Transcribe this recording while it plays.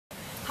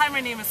Hi, my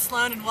name is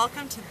Sloan and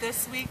welcome to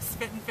this week's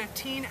Fit in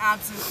 15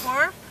 Abs and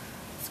Core.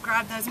 Let's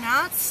grab those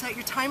mats, set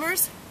your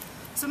timers.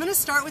 So I'm going to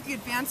start with the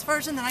advanced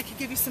version, then I can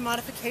give you some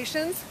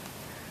modifications.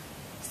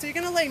 So you're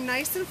going to lay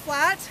nice and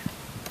flat,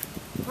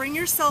 bring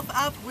yourself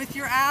up with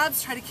your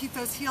abs, try to keep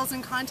those heels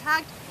in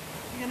contact.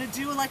 You're going to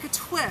do like a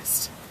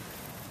twist,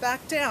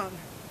 back down,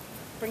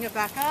 bring it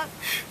back up,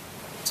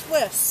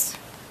 twist.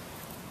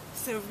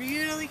 So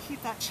really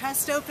keep that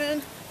chest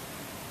open.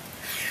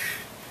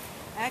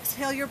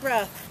 Exhale your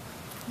breath.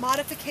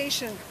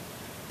 Modification,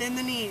 bend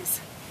the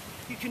knees.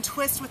 You can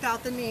twist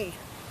without the knee.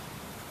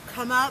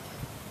 Come up.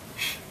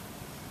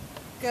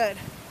 Good.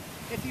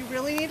 If you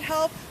really need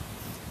help,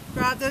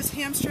 grab those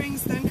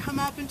hamstrings, then come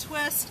up and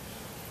twist.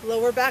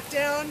 Lower back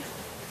down.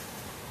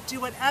 Do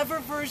whatever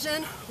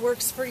version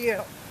works for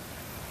you.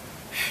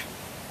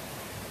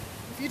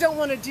 If you don't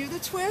want to do the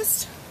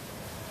twist,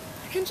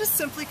 you can just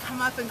simply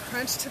come up and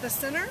crunch to the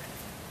center.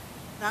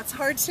 That's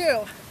hard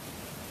too.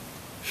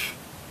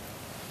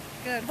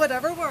 Good,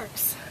 whatever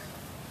works.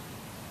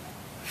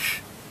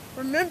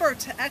 Remember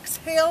to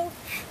exhale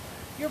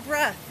your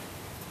breath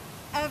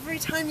every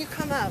time you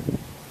come up.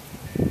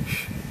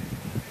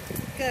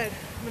 Good.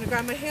 I'm going to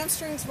grab my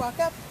hamstrings, walk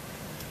up.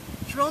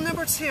 Drill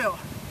number 2.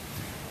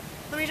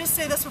 Let me just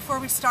say this before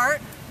we start.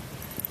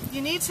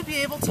 You need to be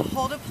able to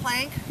hold a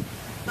plank,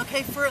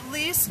 okay, for at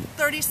least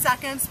 30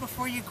 seconds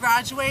before you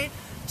graduate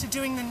to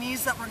doing the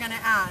knees that we're going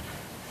to add.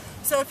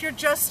 So if you're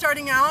just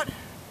starting out,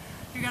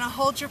 you're going to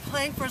hold your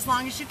plank for as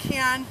long as you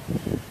can.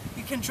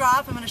 You can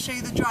drop. I'm going to show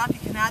you the drop. You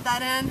can add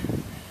that in.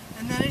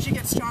 And then as you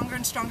get stronger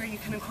and stronger, you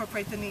can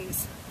incorporate the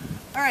knees.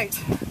 All right.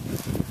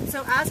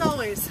 So as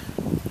always,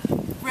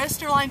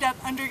 wrists are lined up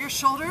under your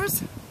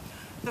shoulders.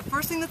 The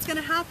first thing that's going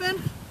to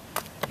happen,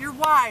 you're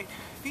wide.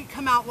 Feet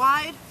come out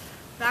wide.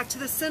 Back to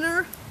the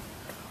center.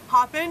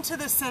 Hop into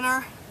the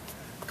center.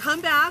 Come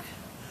back.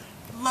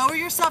 Lower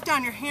yourself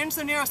down. Your hands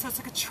are narrow, so it's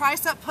like a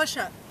tricep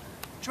push-up.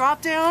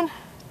 Drop down.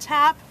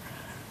 Tap.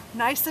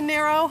 Nice and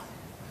narrow,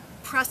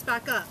 press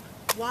back up.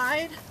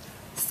 Wide,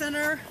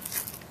 center,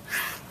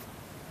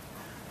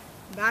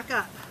 back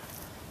up.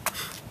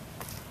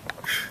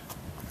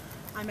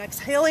 I'm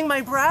exhaling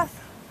my breath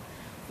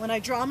when I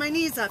draw my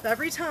knees up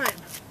every time.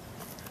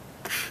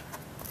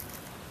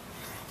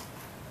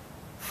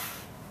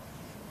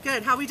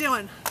 Good, how we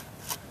doing?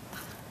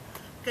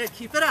 Good,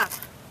 keep it up.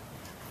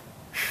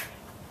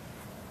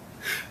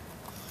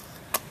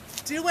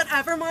 Do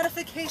whatever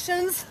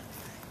modifications.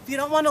 If you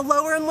don't want to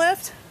lower and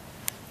lift,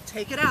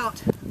 take it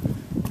out.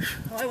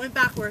 Oh, I went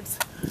backwards.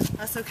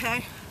 That's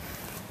okay.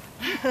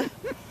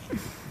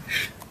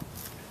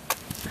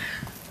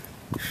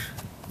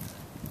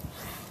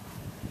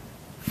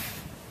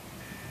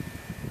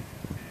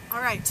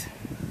 All right.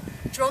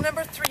 Drill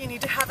number 3, you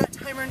need to have that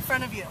timer in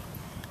front of you.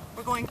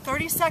 We're going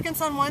 30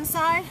 seconds on one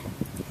side,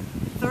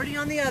 30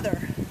 on the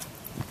other.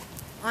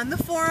 On the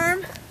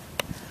forearm,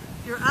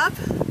 you're up,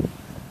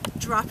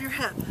 drop your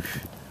hip.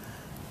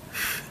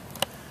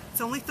 It's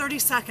only 30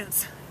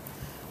 seconds.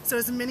 So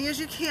as many as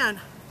you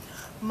can.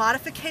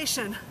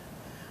 Modification,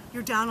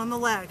 you're down on the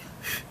leg.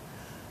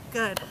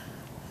 Good.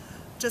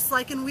 Just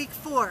like in week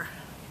 4,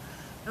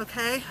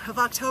 okay, of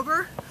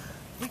October.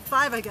 Week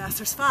 5, I guess,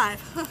 there's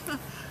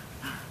 5.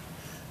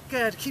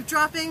 Good, keep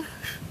dropping.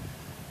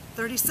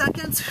 30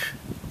 seconds.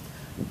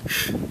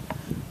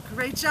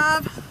 Great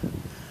job.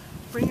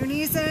 Bring your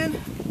knees in,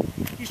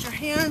 use your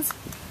hands,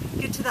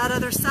 get to that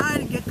other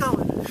side and get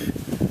going.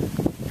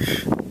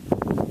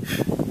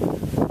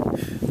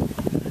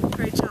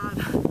 Great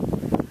job.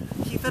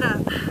 Keep it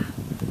up.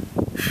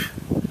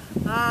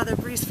 Ah, the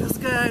breeze feels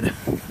good.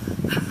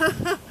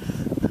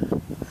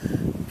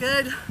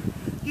 Good.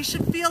 You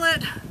should feel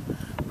it.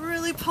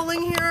 Really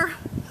pulling here.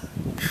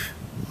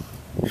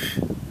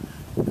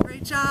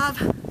 Great job.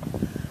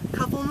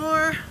 Couple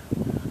more.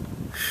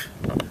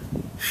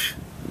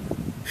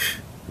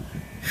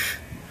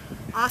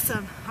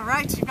 Awesome. All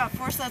right, you've got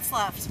 4 sets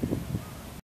left.